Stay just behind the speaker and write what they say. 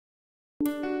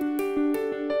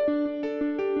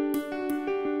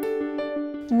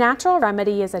Natural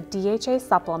Remedy is a DHA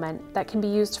supplement that can be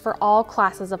used for all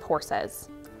classes of horses.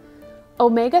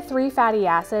 Omega-3 fatty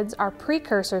acids are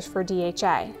precursors for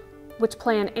DHA, which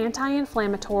play an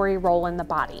anti-inflammatory role in the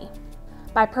body.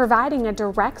 By providing a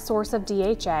direct source of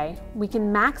DHA, we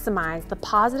can maximize the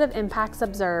positive impacts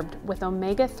observed with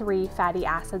omega-3 fatty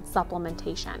acid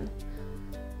supplementation.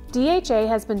 DHA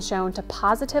has been shown to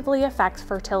positively affect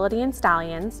fertility in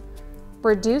stallions,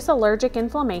 reduce allergic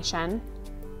inflammation,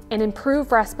 and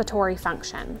improve respiratory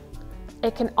function.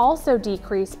 It can also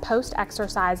decrease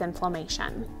post-exercise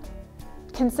inflammation.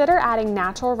 Consider adding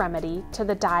Natural Remedy to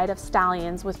the diet of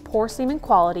stallions with poor semen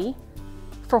quality,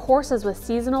 for horses with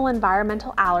seasonal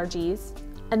environmental allergies,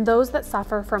 and those that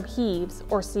suffer from heaves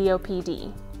or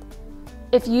COPD.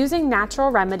 If using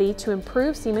Natural Remedy to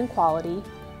improve semen quality,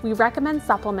 we recommend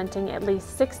supplementing at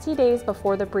least 60 days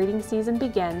before the breeding season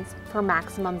begins for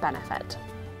maximum benefit.